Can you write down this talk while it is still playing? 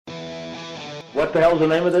What the hell's the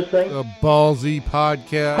name of this thing? The Ballsy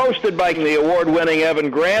Podcast. Hosted by the award-winning Evan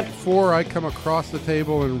Grant. Before I come across the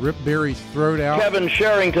table and rip Barry's throat out. Kevin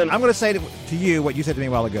Sherrington. I'm going to say to you what you said to me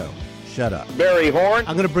a while ago. Shut up. Barry Horn.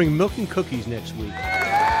 I'm going to bring milk and cookies next week.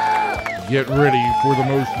 Get ready for the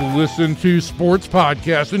most listened to sports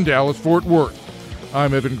podcast in Dallas-Fort Worth.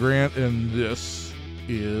 I'm Evan Grant, and this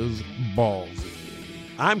is Ballsy.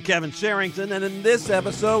 I'm Kevin Sherrington, and in this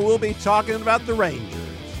episode, we'll be talking about the Rangers.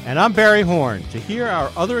 And I'm Barry Horn. To hear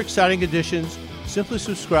our other exciting editions, simply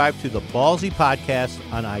subscribe to the Ballsy Podcast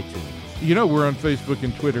on iTunes. You know, we're on Facebook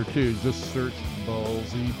and Twitter, too. Just search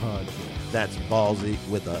Ballsy Podcast. That's Ballsy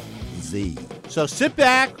with a Z. So sit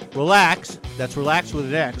back, relax, that's relax with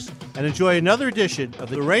an X, and enjoy another edition of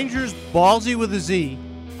the Rangers Ballsy with a Z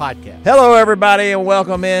podcast. Hello, everybody, and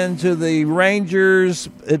welcome into the Rangers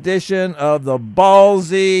edition of the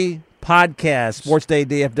Ballsy Podcast. Sports Day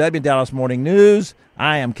DFW, Dallas Morning News.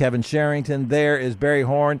 I am Kevin Sherrington. There is Barry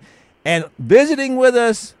Horn. And visiting with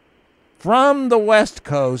us from the West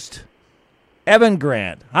Coast, Evan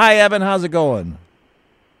Grant. Hi, Evan. How's it going?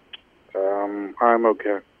 I'm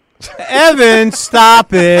okay. Evan,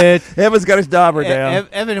 stop it. Evan's got his dauber down.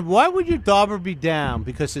 Evan, why would your dauber be down?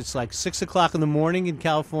 Because it's like 6 o'clock in the morning in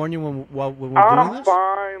California when we're doing this?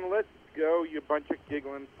 Fine. Let's go, you bunch of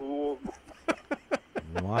giggling fools.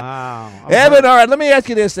 Wow. Evan, all right, let me ask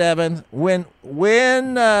you this, Evan. When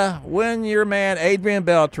your man Adrian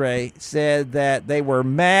Beltre said that they were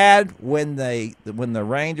mad when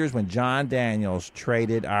John Daniels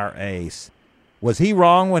traded our ace, was he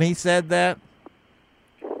wrong when he said that?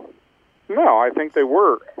 No, I think they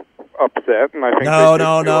were upset, and I think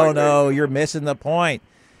No. You're missing the point.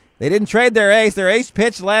 They didn't trade their ace. Their ace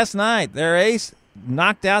pitched last night. Their ace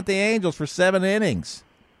knocked out the Angels for 7 innings.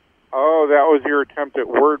 Oh, that was your attempt at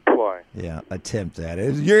wordplay. Yeah, attempt at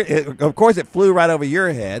it. Of course, it flew right over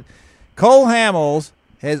your head. Cole Hamels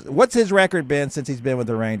what's his record been since he's been with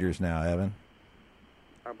the Rangers now, Evan?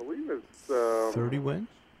 I believe it's 30 wins?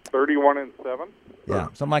 31-7. Yeah,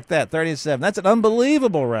 something like that, 30-7. That's an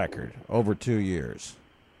unbelievable record over 2 years.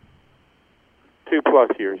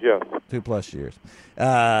 2+ years, yes. 2+ years.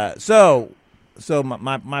 So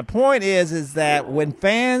my point is that when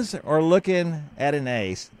fans are looking at an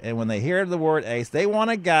ace, and when they hear the word ace, they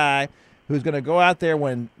want a guy who's going to go out there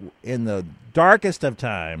when in the darkest of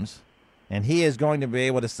times, and he is going to be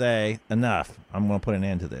able to say, enough, I'm going to put an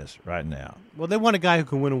end to this right now. Well, they want a guy who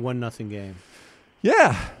can win a 1-0 game.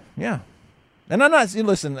 Yeah. And I'm not,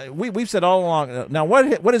 listen, we've said all along, now what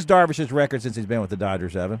is Darvish's record since he's been with the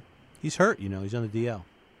Dodgers, Evan? He's hurt, he's on the DL.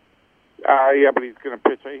 Yeah, but he's going to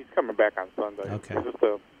pitch. He's coming back on Sunday. Okay. It's just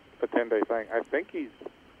a 10-day thing. I think he's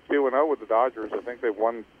 2-0 with the Dodgers. I think they've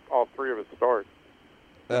won all 3 of his starts.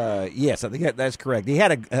 Yes, I think that's correct. He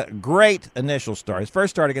had a great initial start. His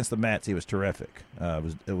first start against the Mets, he was terrific.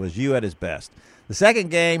 It was you at his best. The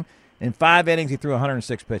second game, in 5 innings, he threw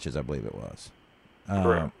 106 pitches, I believe it was.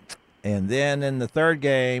 Correct. And then in the third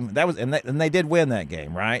game, and they did win that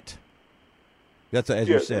game, right? That's as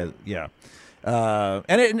you said, yeah.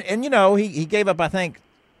 He gave up, I think,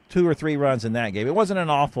 2 or 3 runs in that game. It wasn't an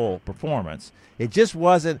awful performance. It just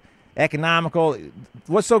wasn't economical.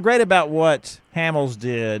 What's so great about what Hamels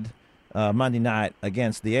did Monday night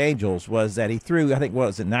against the Angels was that he threw, I think,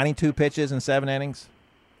 92 pitches in 7 innings?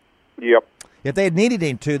 Yep. If they had needed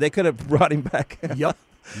him to, they could have brought him back. Yep.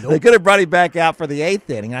 They could have brought him back out for the 8th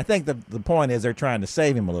inning. I think the point is they're trying to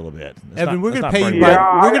save him a little bit. Evan, we're going to pay you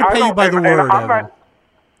by the word, Evan.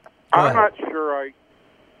 I'm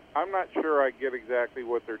not sure I get exactly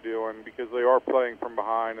what they're doing because they are playing from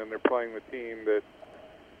behind and they're playing the team that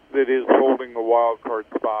is holding the wild card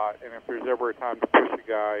spot. And if there's ever a time to push a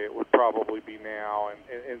guy, it would probably be now.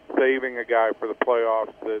 And saving a guy for the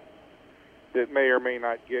playoffs that may or may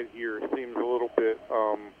not get here seems a little bit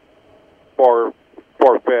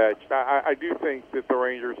far-fetched. I do think that the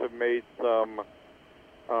Rangers have made some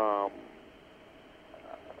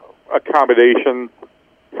accommodations,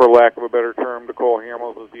 for lack of a better term, to Cole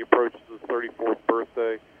Hamels as he approaches his 34th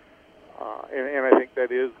birthday. And I think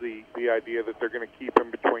that is the idea that they're going to keep him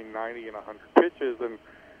between 90 and 100 pitches. And,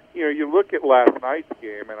 you look at last night's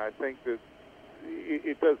game, and I think that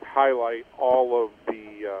it does highlight all of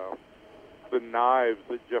the knives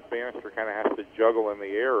that Jeff Bannister kind of has to juggle in the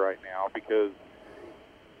air right now because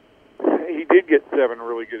he did get 7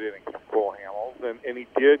 really good innings from Cole Hamels, and he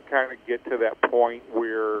did kind of get to that point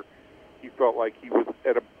where he felt like he was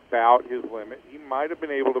at about his limit. He might have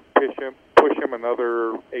been able to push him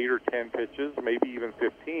another 8 or 10 pitches, maybe even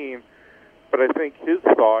 15. But I think his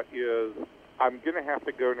thought is, I'm going to have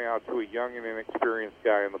to go now to a young and inexperienced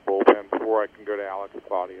guy in the bullpen before I can go to Alex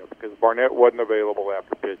Claudio because Barnett wasn't available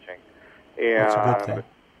after pitching. That's a good And thing.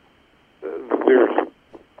 there's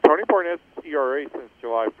Tony Barnett's ERA since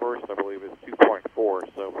July 1st, I believe, is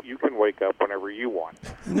 2.4. So you can wake up whenever you want.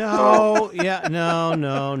 No,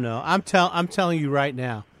 no. I'm telling you right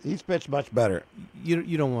now, He's pitched much better.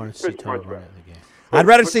 you don't want to see Pitched Tony much Barnett in the game. I'd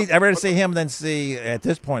rather see him than see at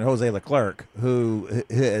this point Jose Leclerc, who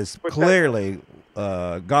has clearly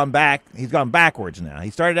gone back. He's gone backwards now. He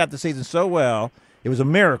started out the season so well. It was a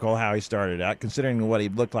miracle how he started out, considering what he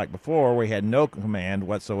looked like before, where he had no command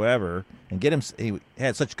whatsoever, and he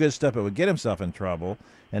had such good stuff it would get himself in trouble.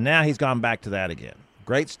 And now he's gone back to that again.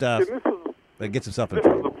 Great stuff that gets himself in This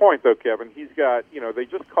is trouble. the point, though, Kevin. He's got, they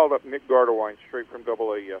just called up Nick Gardewine straight from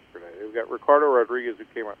Double-A yesterday. They've got Ricardo Rodriguez, who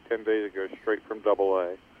came up 10 days ago, straight from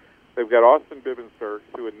Double-A. They've got Austin Bibbenserks,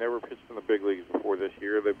 who had never pitched in the big leagues before this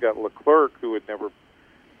year. They've got Leclerc, who had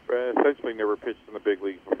essentially never pitched in the big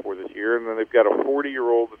leagues before this year. And then they've got a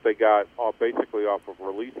 40-year-old that they got basically off of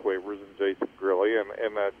release waivers in Jason Grilli,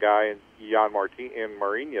 and a guy in Jan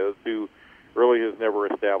Mariñez, who really has never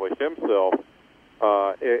established himself.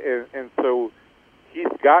 And so he's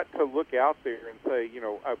got to look out there and say,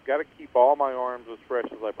 I've got to keep all my arms as fresh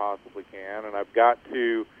as I possibly can, and I've got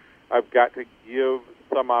to give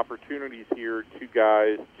some opportunities here to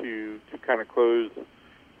guys to kind of close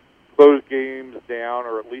games down,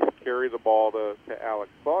 or at least carry the ball to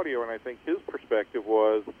Alex Claudio. And I think his perspective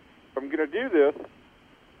was, if I'm going to do this,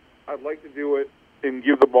 I'd like to do it and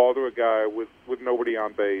give the ball to a guy with nobody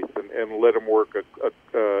on base, and let him work an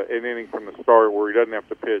inning from the start where he doesn't have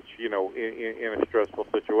to pitch, in a stressful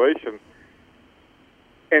situation.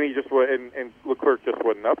 And he just and Leclerc just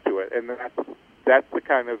wasn't up to it, and that's the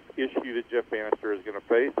kind of issue that Jeff Bannister is going to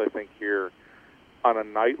face, I think, here on a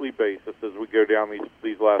nightly basis as we go down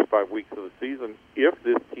these last 5 weeks of the season. If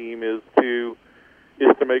this team is to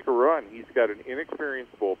make a run, he's got an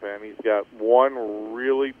inexperienced bullpen. He's got one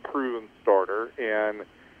really proven starter, and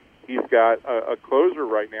he's got a closer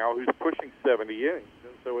right now who's pushing 70 innings.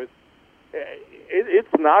 And so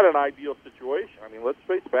it's not an ideal situation. I mean, let's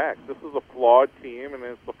face facts. This is a flawed team, and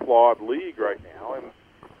it's a flawed league right now,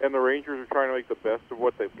 and the Rangers are trying to make the best of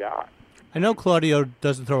what they've got. I know Claudio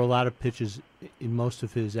doesn't throw a lot of pitches in most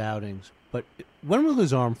of his outings, but when will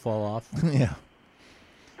his arm fall off? Yeah.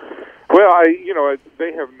 Well,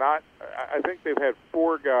 they have not. I think they've had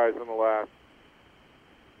 4 guys in the last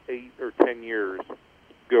 8 or 10 years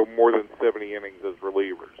go more than 70 innings as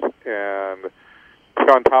relievers. And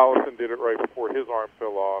Sean Tollison did it right before his arm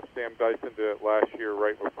fell off. Sam Dyson did it last year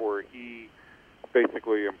right before he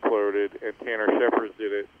basically imploded, and Tanner Shepard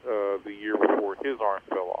did it the year before his arm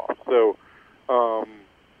fell off. So,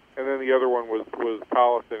 and then the other one was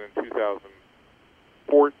Tollison in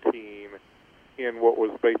 2014 in what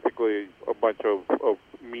was basically a bunch of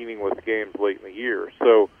meaningless games late in the year.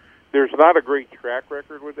 So there's not a great track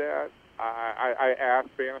record with that. I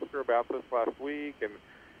asked Bannister about this last week, and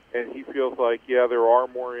he feels like, there are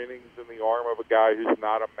more innings in the arm of a guy who's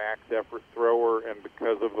not a max effort thrower, and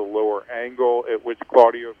because of the lower angle at which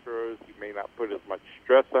Claudio throws, he may not put as much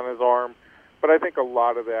stress on his arm. But I think a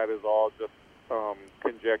lot of that is all just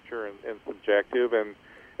conjecture and subjective, and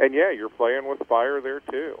you're playing with fire there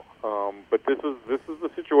too. But this is the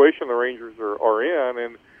situation the Rangers are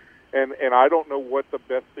in, and I don't know what the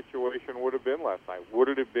best situation would have been last night. Would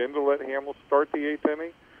it have been to let Hamill start the 8th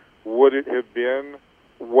inning? Would it have been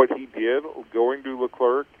what he did, going to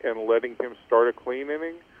Leclerc and letting him start a clean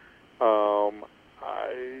inning, and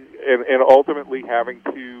ultimately having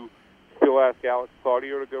to still ask Alex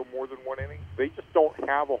Claudio to go more than 1 inning? They just don't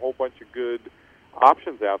have a whole bunch of good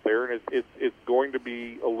options out there, and it's going to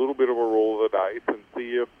be a little bit of a roll of the dice and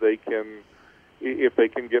see if they can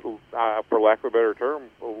get, for lack of a better term,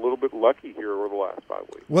 a little bit lucky here over the last 5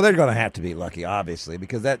 weeks. Well, they're going to have to be lucky, obviously,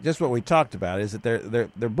 because that just what we talked about is that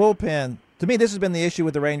their bullpen. To me, this has been the issue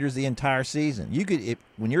with the Rangers the entire season. You could,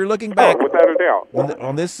 when you're looking back, without a doubt,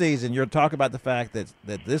 on this season, you're talking about the fact that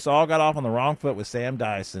this all got off on the wrong foot with Sam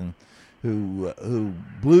Dyson, who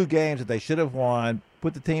blew games that they should have won,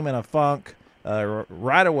 put the team in a funk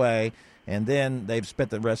right away, and then they've spent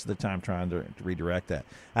the rest of the time trying to redirect that.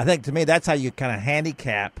 I think, to me, that's how you kind of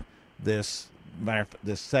handicap this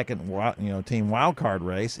second team wild card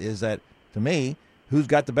race, is that, to me, who's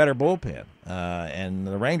got the better bullpen? And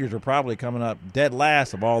the Rangers are probably coming up dead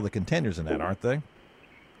last of all the contenders in that, aren't they?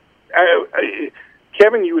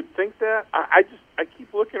 Kevin, you would think that. I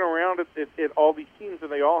keep looking around at all these teams,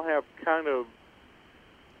 and they all have kind of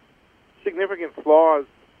significant flaws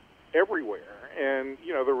everywhere. And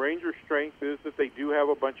the Rangers' strength is that they do have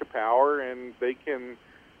a bunch of power, and they can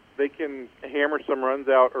hammer some runs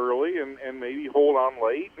out early and maybe hold on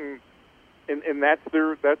late. And and that's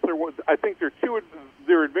their. I think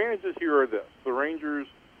their advantages here are this: the Rangers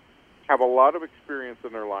have a lot of experience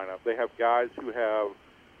in their lineup. They have guys who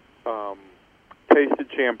have tasted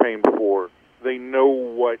champagne before. They know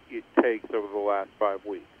what it takes over the last 5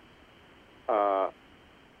 weeks.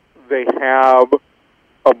 They have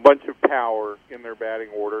a bunch of power in their batting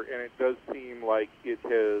order, and it does seem like it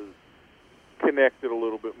has connected a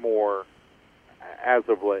little bit more as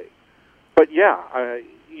of late. But yeah,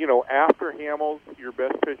 after Hamels, your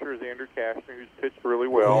best pitcher is Andrew Cashner, who's pitched really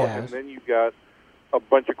well, Yes. and then you've got a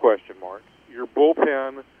bunch of question marks. Your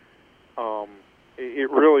bullpen,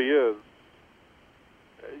 it really is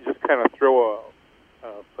just kind of throw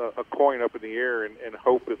a coin up in the air and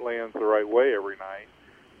hope it lands the right way every night.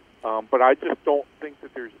 But I just don't think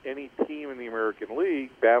that there's any team in the American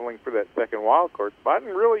League battling for that second wild card spot.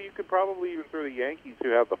 And really, you could probably even throw the Yankees, who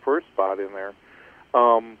have the first spot in there,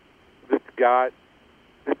 that's got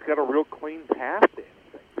a real clean path to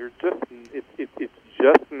anything. They're just it's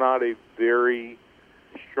just not a very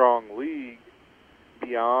strong league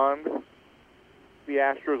beyond the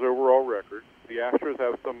Astros' overall record. The Astros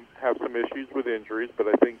have some issues with injuries, but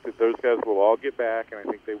I think that those guys will all get back, and I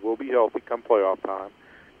think they will be healthy come playoff time.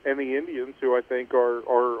 And the Indians, who I think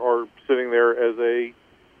are sitting there as a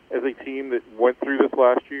team that went through this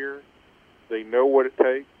last year, they know what it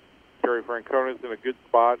takes. Terry Francona's in a good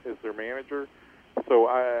spot as their manager. So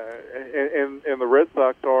and the Red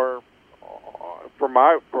Sox are, from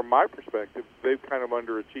my perspective, they've kind of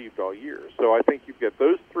underachieved all year. So I think you've got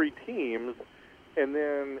those three teams, and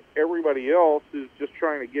then everybody else is just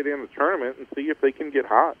trying to get in the tournament and see if they can get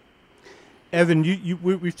hot. Evan,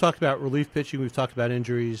 we've talked about relief pitching, we've talked about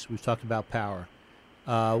injuries, we've talked about power.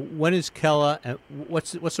 When is Kela, and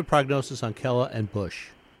what's the prognosis on Kela and Bush?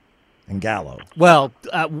 And Gallo. Well,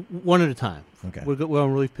 one at a time. Okay. We're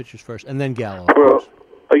on relief pitchers first, and then Gallo. Well,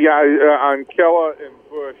 on Kela and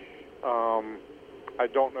Bush, I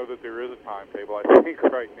don't know that there is a timetable. I think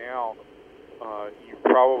right now you've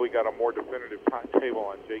probably got a more definitive timetable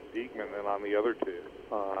on Jake Diekman than on the other two.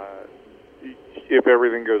 If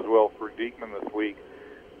everything goes well for Diekman this week,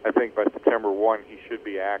 I think by September 1 he should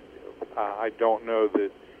be active. I don't know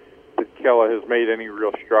that Kela has made any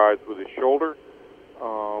real strides with his shoulder.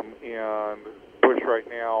 And Bush right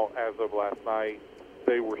now, as of last night,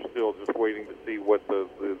 they were still just waiting to see what the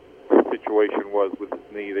situation was with his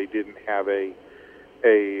knee. They didn't have any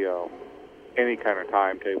kind of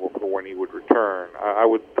timetable for when he would return. I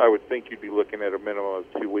would think you'd be looking at a minimum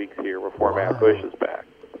of 2 weeks here before Matt Bush is back.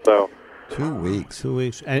 So 2 weeks. 2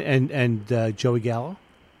 weeks. And Joey Gallo?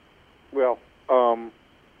 Well, on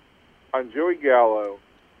Joey Gallo,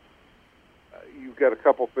 you've got a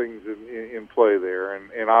couple things in play there,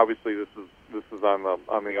 and obviously this is on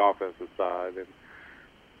the offensive side. And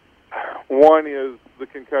one is the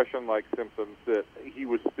concussion-like symptoms that he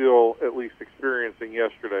was still at least experiencing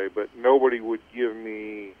yesterday, but nobody would give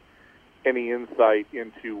me any insight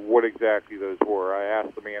into what exactly those were. I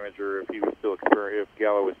asked the manager if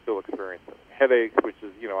Gallo was still experiencing headaches, which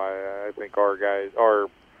is, I think our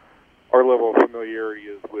level of familiarity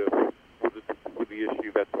is with the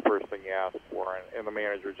issue. That's the first thing you ask for, and the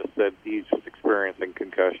manager just said he's just experiencing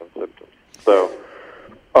concussion symptoms. So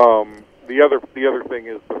the other thing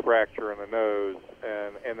is the fracture in the nose,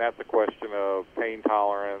 and that's a question of pain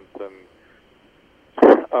tolerance, and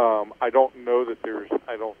I don't know that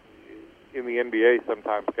in the NBA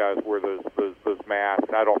sometimes guys wear those masks.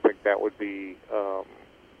 I don't think that would be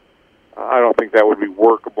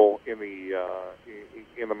workable in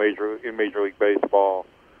Major League Baseball.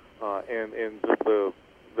 And just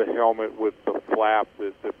the helmet with the flap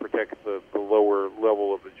that protects the lower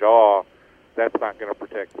level of the jaw, that's not going to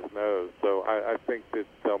protect his nose. So I think that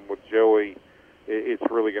with Joey, it's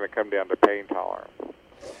really going to come down to pain tolerance.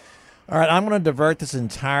 All right, I'm going to divert this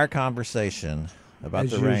entire conversation about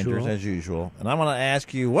the Rangers, as usual. And I'm going to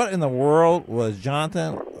ask you, what in the world was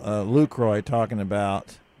Jonathan Lucroy talking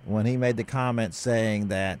about when he made the comment saying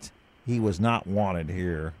that he was not wanted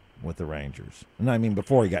here with the Rangers? And I mean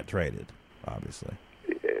before he got traded, obviously.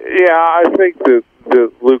 Yeah, I think that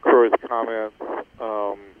Lucroy's comments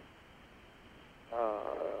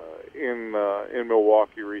in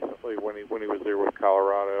Milwaukee recently when he was there with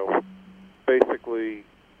Colorado basically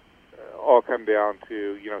all come down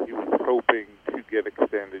to, he was hoping to get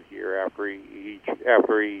extended here after he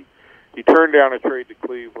turned down a trade to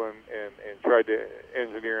Cleveland and tried to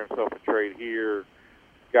engineer himself a trade here,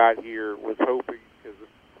 got here, was hoping, because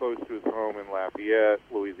it's close to his home in Lafayette,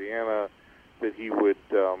 Louisiana, that he would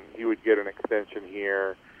get an extension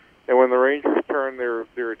here. And when the Rangers turned their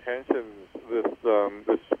attention this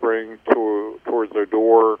spring towards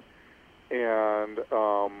Odor and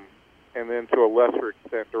and then to a lesser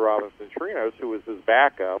extent to Robinson Chirinos, who was his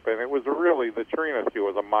backup. And it was really, the Chirinos deal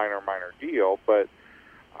was a minor deal, but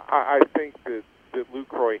I think that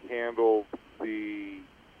Lucroy handled the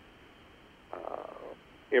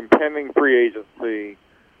impending free agency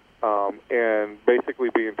and basically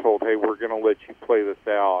being told, hey, we're going to let you play this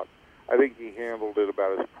out. I think he handled it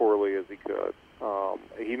about as poorly as he could.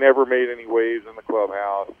 He never made any waves in the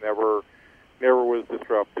clubhouse, never was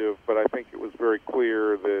disruptive, but I think it was very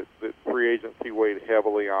clear that free agency weighed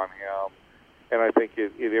heavily on him, and I think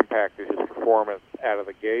it impacted his performance out of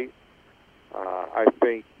the gate. I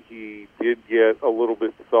think he did get a little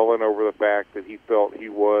bit sullen over the fact that he felt he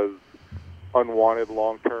was unwanted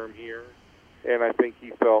long-term here, and I think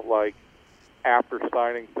he felt like after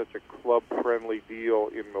signing such a club-friendly deal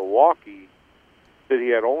in Milwaukee that he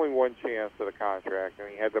had only one chance at a contract, and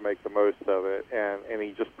he had to make the most of it, and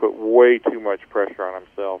he just put way too much pressure on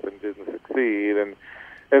himself and didn't succeed. And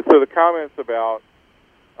so the comments about,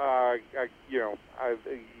 you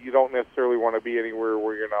don't necessarily want to be anywhere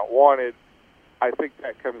where you're not wanted, I think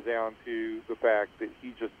that comes down to the fact that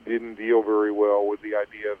he just didn't deal very well with the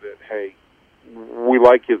idea that, hey, we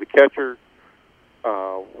like you as a catcher,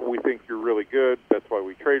 we think you're really good, that's why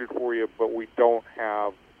we traded for you, but we don't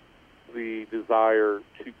have the desire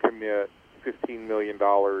to commit $15 million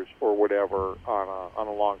or whatever on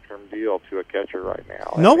a long-term deal to a catcher right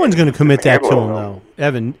now. No one's going to commit that to him, though,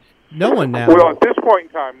 Evan. No one now. Well, at this point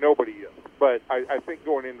in time, nobody is. But I think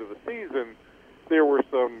going into the season, there were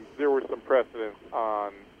some precedents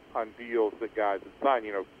on deals that guys had signed.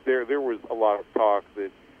 You know, there was a lot of talk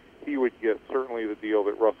that he would get certainly the deal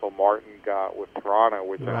that Russell Martin got with Toronto,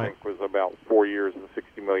 which I think was about 4 years and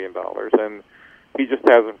 $60 million, and he just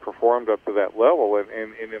hasn't performed up to that level, and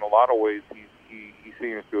in a lot of ways he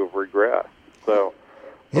seems to have regressed. So,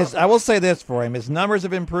 I will say this for him: his numbers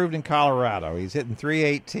have improved in Colorado. He's hitting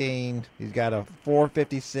 .318. He's got a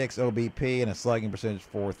 .456 OBP and a slugging percentage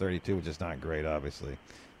 .432, which is not great, obviously.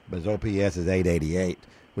 But his OPS is .888,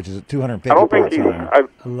 which is 250. I don't think I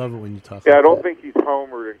love it when you talk. Yeah, I don't think he's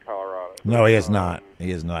homered in Colorado. No, he is not.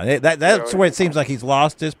 He is not. That's where it seems like he's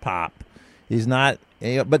lost his pop. He's not.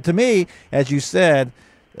 But to me, as you said,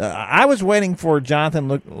 I was waiting for Jonathan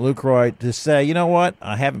Lucroy to say, you know what,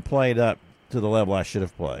 I haven't played up to the level I should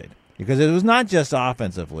have played, because it was not just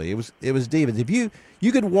offensively; it was defense. If you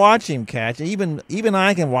could watch him catch, even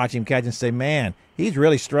I can watch him catch and say, man, he's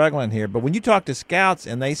really struggling here. But when you talk to scouts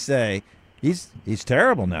and they say he's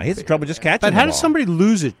terrible now, he's trouble just catching. But how does somebody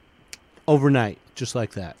lose it overnight just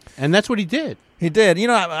like that? And that's what he did. He did. You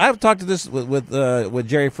know, I've talked to this with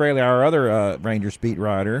Jerry Fraley, our other Rangers beat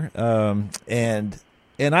writer, and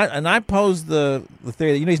I posed the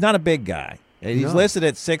theory that, you know, he's not a big guy. He's listed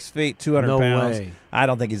at 6 feet, 200 pounds. Way. I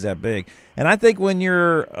don't think he's that big. And I think when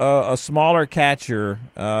you're a smaller catcher,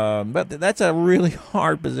 but that's a really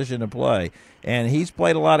hard position to play. And he's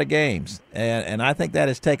played a lot of games, and I think that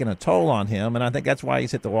has taken a toll on him, and I think that's why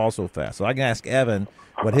he's hit the wall so fast. So I can ask Evan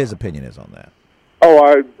what his opinion is on that.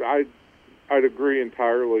 Oh, I'd agree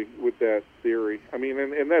entirely with that theory. I mean,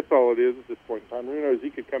 and that's all it is at this point in time. Who knows? He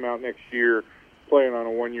could come out next year playing on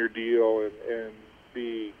a one-year deal and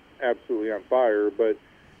be absolutely on fire. But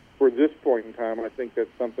for this point in time, I think that's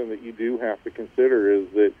something that you do have to consider, is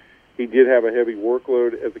that he did have a heavy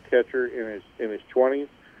workload as a catcher in his 20s.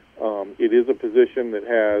 It is a position that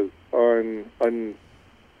has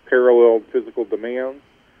unparalleled physical demands.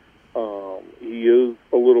 He is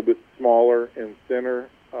a little bit smaller and thinner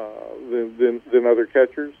than other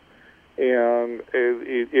catchers, and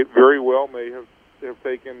it very well may have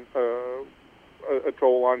taken a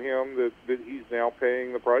toll on him that he's now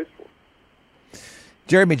paying the price for.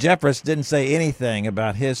 Jeremy Jeffress didn't say anything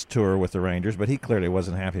about his tour with the Rangers, but he clearly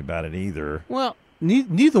wasn't happy about it either. Well,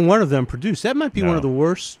 neither one of them produced. That might be one of the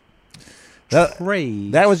worst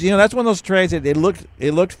trades. That was, that's one of those trades that it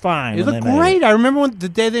looked fine. It looked great. I remember the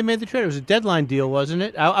day they made the trade. It was a deadline deal, wasn't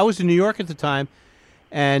it? I was in New York at the time,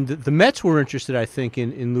 and the Mets were interested, I think,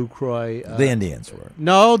 in Lucroy. The Indians were.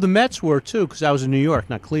 No, the Mets were too, because I was in New York,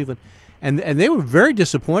 not Cleveland, and they were very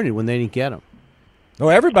disappointed when they didn't get him. Oh,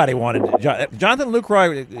 everybody wanted Jonathan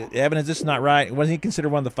Lucroy. Evan, is this not right? Wasn't he considered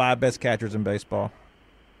one of the 5 best catchers in baseball?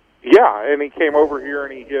 Yeah, and he came over here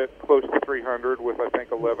and he hit close to 300 with, I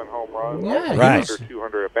think, 11 home runs. Yeah, right. Under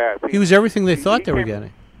 200 at bats. He was everything they thought they were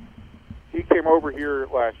getting. He came over here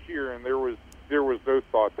last year, and there was no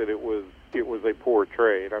thought that it was a poor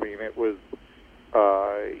trade. I mean, it was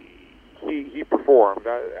he performed.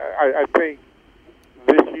 I think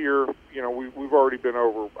this year, we've already been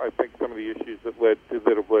over, I think, some of the issues that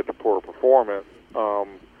have led to poor performance.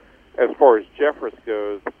 As far as Jeffress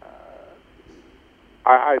goes,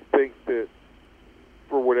 I think that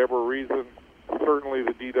for whatever reason, certainly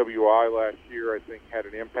the DWI last year, I think, had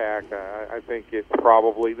an impact. I think it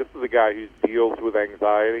probably, this is a guy who deals with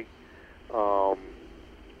anxiety on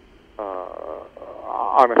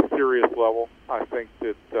a serious level. I think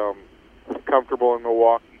that he's comfortable in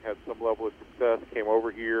Milwaukee, had some level of success, came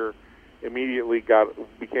over here, immediately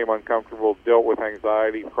became uncomfortable, dealt with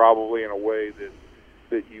anxiety, probably in a way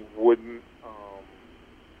that you wouldn't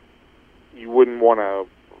want to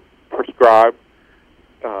prescribe.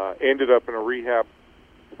 Ended up in a rehab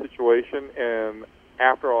situation, and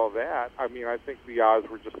after all that, I mean, I think the odds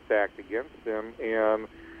were just stacked against him, and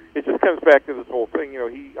it just comes back to this whole thing. You know,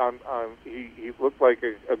 he looked like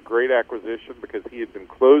a great acquisition because he had been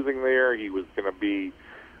closing there. He was going to be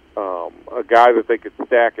a guy that they could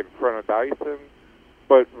stack in front of Dyson,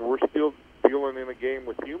 but we're still dealing in a game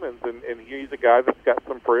with humans, and he's a guy that's got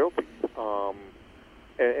some frailties.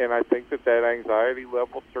 And I think that anxiety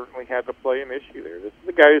level certainly had to play an issue there. This is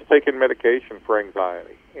a guy who's taking medication for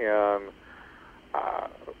anxiety, and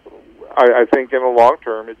I think in the long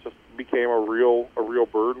term it just became a real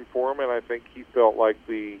burden for him. And I think he felt like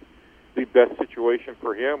the best situation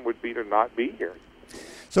for him would be to not be here.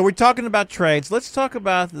 So we're talking about trades. Let's talk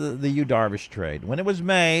about the Yu Darvish trade. When it was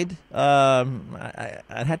made, I'd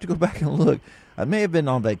have to go back and look. I may have been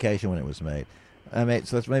on vacation when it was made. I mean,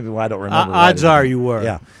 so that's maybe why I don't remember. Odds are you were.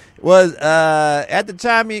 Yeah, was at the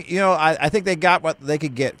time. You know, I think they got what they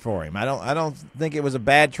could get for him. I don't think it was a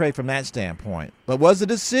bad trade from that standpoint. But was the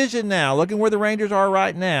decision now, looking where the Rangers are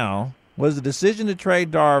right now, was the decision to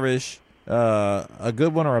trade Darvish a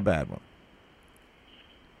good one or a bad one?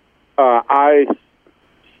 I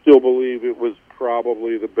still believe it was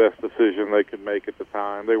probably the best decision they could make at the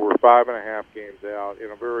time. They were 5.5 games out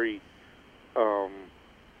in a very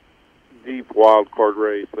deep wild card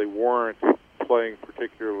race. They weren't playing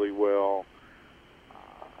particularly well.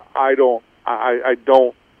 I don't.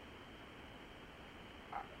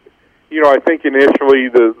 You know, I think initially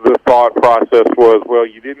the thought process was, well,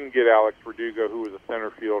 you didn't get Alex Verdugo, who was a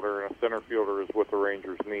center fielder, and a center fielder is what the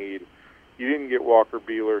Rangers need. You didn't get Walker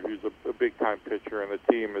Buehler, who's a big-time pitcher, and the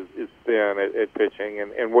team is thin at pitching.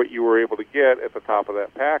 And what you were able to get at the top of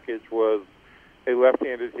that package was a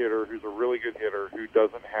left-handed hitter who's a really good hitter who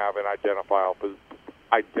doesn't have an identifiable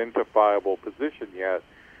position yet.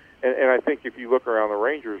 And I think if you look around the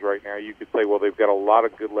Rangers right now, you could say, well, they've got a lot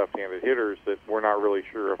of good left-handed hitters that we're not really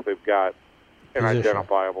sure if they've got an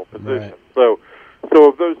identifiable position. Right. So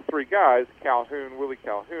of those three guys, Willie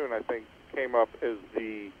Calhoun, I think, came up as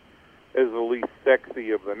the least sexy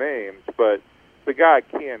of the names, but the guy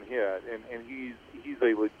can hit, and he's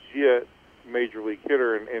a legit major league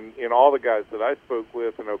hitter, and in all the guys that I spoke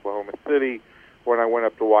with in Oklahoma City when I went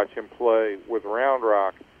up to watch him play with Round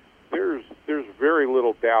Rock, there's very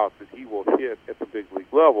little doubt that he will hit at the big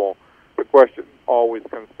league level. The question always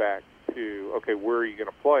comes back to, okay, where are you going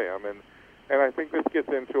to play him? And I think this gets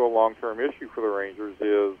into a long-term issue for the Rangers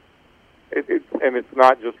and it's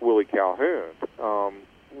not just Willie Calhoun.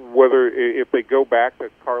 Whether if they go back to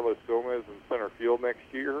Carlos Gomez in center field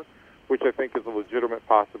next year, which I think is a legitimate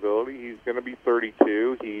possibility. He's going to be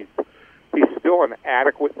 32. He's still an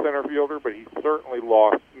adequate center fielder, but he's certainly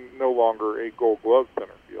no longer a Gold Glove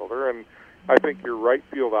center fielder. And I think your right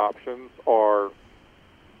field options are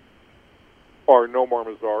Nomar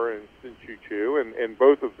Mazara and Choo, and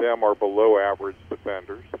both of them are below average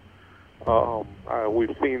defenders.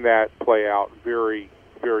 We've seen that play out very,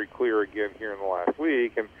 very clear again here in the last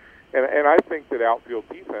week, and I think that outfield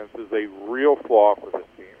defense is a real flaw for this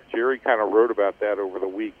team. Jerry kind of wrote about that over the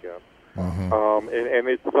weekend. Mm-hmm. And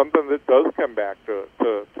it's something that does come back to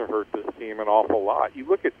hurt this team an awful lot. You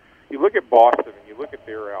look at Boston and you look at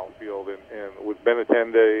their outfield and with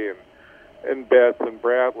Benintendi and Betts and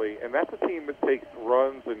Bradley, and that's a team that takes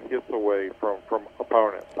runs and hits away from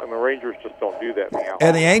opponents. And the Rangers just don't do that in the outfield.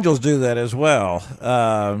 And the Angels do that as well.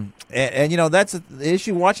 And you know, that's the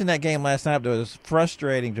issue watching that game last night that was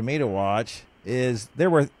frustrating to me to watch is there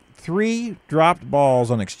were 3 dropped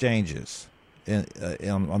balls on exchanges on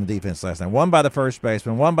the defense last night. One by the first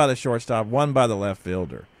baseman, one by the shortstop, one by the left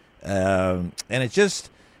fielder. And it's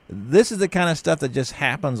just, this is the kind of stuff that just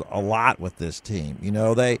happens a lot with this team. You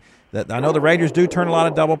know, I know the Rangers do turn a lot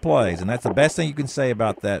of double plays, and that's the best thing you can say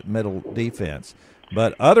about that middle defense.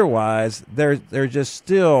 But otherwise, there's just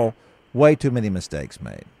still way too many mistakes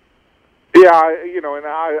made. Yeah, and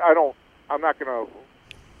I'm not going to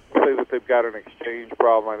say that they've got an exchange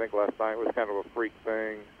problem. I think last night was kind of a freak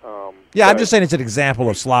thing. I'm just saying it's an example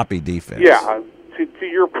of sloppy defense. Yeah, to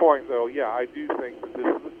your point, though, I do think that this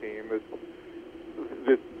is a team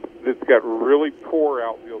that's got really poor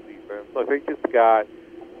outfield defense. I think it's got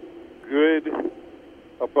good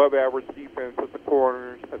above average defense at the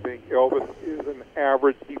corners. I think Elvis is an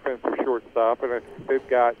average defensive shortstop, and they've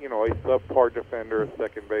got a subpar defender at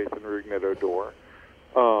second base in Rugnet Odor.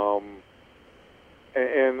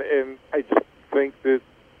 And I just think that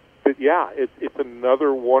it's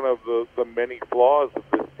another one of the many flaws of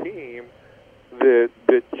this team that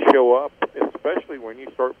show up, especially when you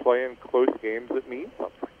start playing close games that mean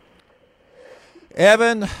something.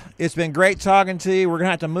 Evan, it's been great talking to you. We're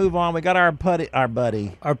gonna have to move on. We got our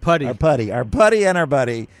buddy,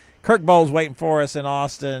 Kirk Bowles waiting for us in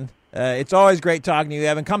Austin. It's always great talking to you,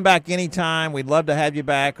 Evan. Come back anytime. We'd love to have you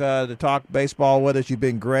back to talk baseball with us. You've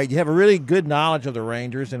been great. You have a really good knowledge of the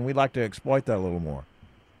Rangers, and we'd like to exploit that a little more.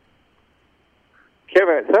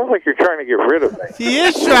 Kevin, it sounds like you're trying to get rid of me. He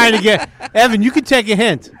is trying to get – Evan, you can take a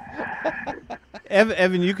hint.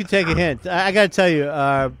 Evan, you can take a hint. I got to tell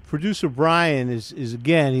you, producer Brian is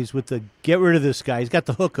again, he's with the get rid of this guy. He's got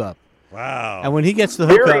the hookup. Wow. And when he gets the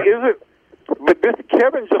hookup – There isn't – but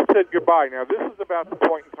Kevin just said goodbye. Now, this is about the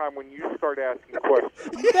point in time when you start asking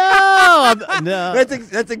questions. No.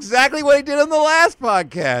 That's exactly what he did on the last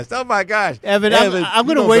podcast. Oh, my gosh. Evan, I'm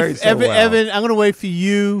going to wait. Evan, I'm going to wait for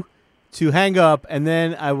you to hang up, and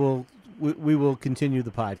then we will continue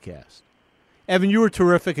the podcast. Evan, you were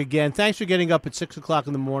terrific again. Thanks for getting up at 6 o'clock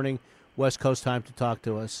in the morning, West Coast time, to talk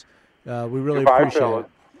to us. We really appreciate it.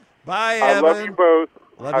 Bye, Evan. I love you both.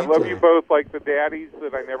 I love you both like the daddies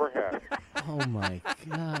that I never had. Oh my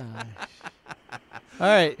gosh! All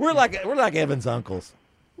right, we're like Evan's uncles.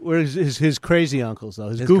 We're his crazy uncles though.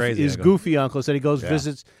 His goofy uncles that he goes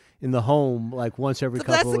visits in the home like once every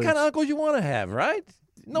couple of weeks. That's the kind of uncles you want to have, right?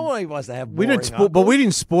 No one wants to have. But we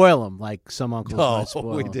didn't spoil him like some uncles. No,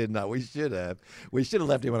 spoil we him. did not. We should have. We should have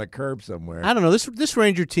left him on a curb somewhere. I don't know. This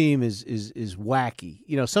Ranger team is wacky.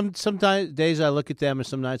 Sometimes days I look at them, and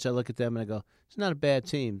some nights I look at them and I go, it's not a bad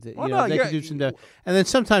team. They can do some. And then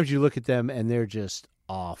sometimes you look at them and they're just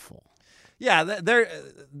awful. Yeah,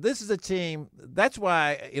 this is a team. That's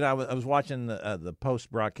why I was watching the post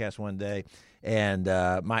broadcast one day, and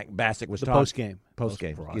Mike Bassick was talking post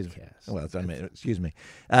game broadcast. Well, excuse me.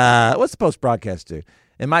 What's the post broadcast do?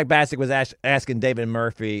 And Mike Bassick was asking David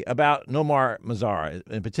Murphy about Nomar Mazara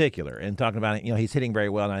in particular, and talking about he's hitting very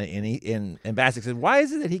well, and Bassick said, why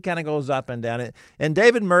is it that he kind of goes up and down? And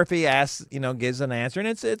David Murphy gives an answer, and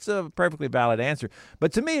it's a perfectly valid answer.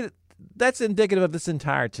 But to me, that's indicative of this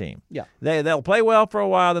entire team. Yeah, they'll play well for a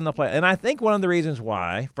while, then they'll play. And I think one of the reasons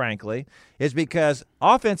why, frankly, is because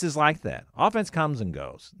offense is like that. Offense comes and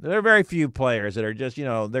goes. There are very few players that are just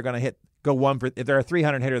they're going to go one for. If they're a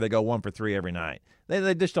 300 hitter, they go 1 for 3 every night.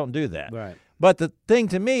 They just don't do that. Right. But the thing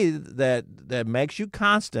to me that makes you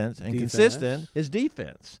constant and consistent is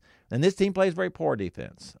defense. And this team plays very poor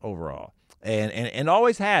defense overall, and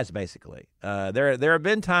always has basically. There have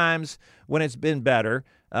been times when it's been better.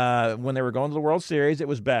 When they were going to the World Series, it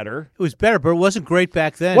was better. It was better, but it wasn't great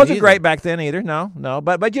back then. It wasn't great back then either. No.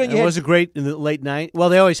 But it wasn't great in the late 90s. Well,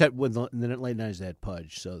 they always had in the late 90s they had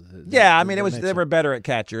Pudge. So they were better at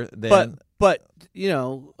catcher then. But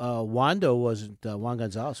Wando wasn't. Juan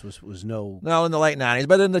Gonzalez was no in the late 90s.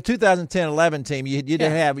 But in the 2010-11 team, you did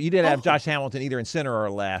have Josh Hamilton either in center or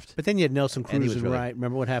left. But then you had Nelson Cruz in right.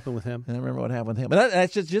 Remember what happened with him? I remember what happened with him. But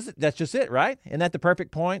that's just it, right? Isn't that the perfect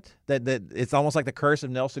point? That it's almost like the curse of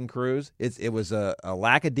Nelson Cruz. It was a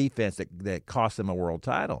lack of defense that cost them a world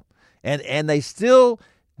title, and they still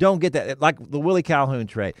don't get that. Like the Willie Calhoun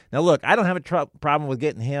trade. Now look, I don't have a problem with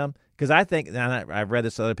getting him. Because I think, and I've read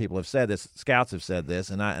this, other people have said this, scouts have said this,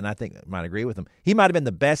 and I think I might agree with them. He might have been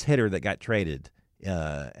the best hitter that got traded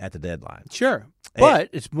at the deadline. Sure, but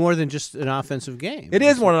it's more than just an offensive game. It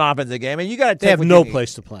is more than an offensive game, and you got to. They have no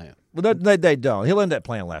place to play him. Well, they don't. He'll end up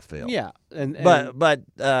playing left field. Yeah,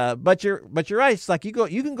 but you're right. It's like you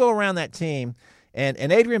can go around that team.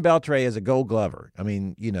 And Adrian Beltre is a Gold Glover. I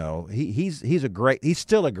mean, he's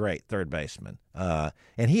still a great third baseman.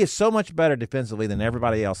 And he is so much better defensively than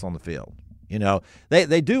everybody else on the field.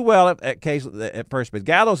 They do well at first base.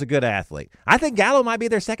 Gallo's a good athlete. I think Gallo might be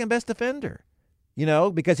their second best defender.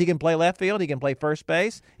 Because he can play left field, he can play first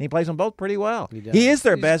base, and he plays them both pretty well. He is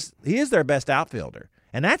their best outfielder.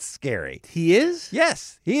 And that's scary. He is?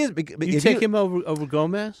 Yes, he is. You take him over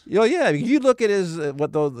Gomez? Oh yeah. You look at his the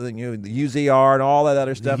UZR and all that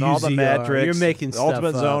other stuff, and all the metrics. You're making stuff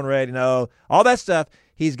ultimate zone rating, all that stuff.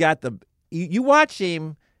 He's got the. You watch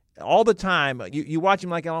him all the time. You watch him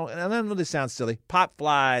like, and I know this sounds silly. Pop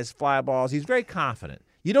flies, fly balls. He's very confident.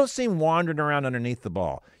 You don't see him wandering around underneath the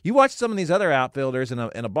ball. You watch some of these other outfilders, and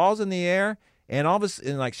a ball's in the air, and all of us,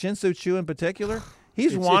 and like Shin-Soo Choo in particular.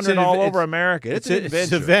 He's wandering all over America. It's an adventure.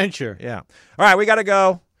 It's a venture. Yeah. All right, we got to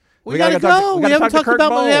go. We gotta go. We haven't talked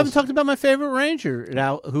about my favorite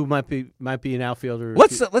Ranger, who might be an outfielder.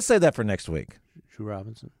 Let's say that for next week. Drew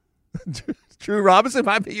Robinson. Drew Robinson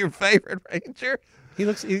might be your favorite Ranger. He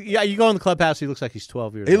looks. You go in the clubhouse. He looks like he's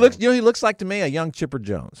 12 years. He old. looks. He looks like to me a young Chipper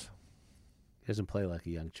Jones. He doesn't play like a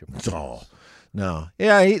young Chipper Jones. Oh. No.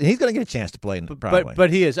 Yeah, he's going to get a chance to play. But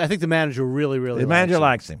he is. I think the manager really the manager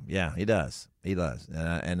likes him. Yeah, he does. He does,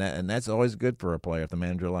 and that's always good for a player if the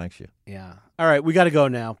manager likes you. Yeah. All right, we got to go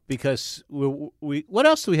now because we. What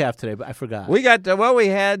else do we have today? I forgot. We got we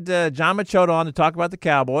had John Machado on to talk about the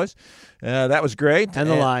Cowboys. That was great, and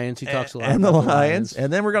the Lions. He talks a lot and about the Lions.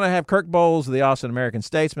 And then we're going to have Kirk Bowles of the Austin American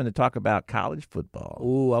Statesman to talk about college football.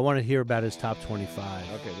 Ooh, I want to hear about his top 25.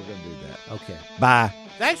 Okay, we're going to do that. Okay, bye.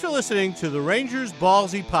 Thanks for listening to the Rangers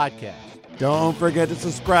Ballsy podcast. Don't forget to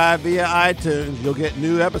subscribe via iTunes. You'll get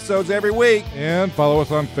new episodes every week. And follow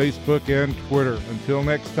us on Facebook and Twitter. Until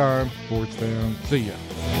next time, sports fans, see ya.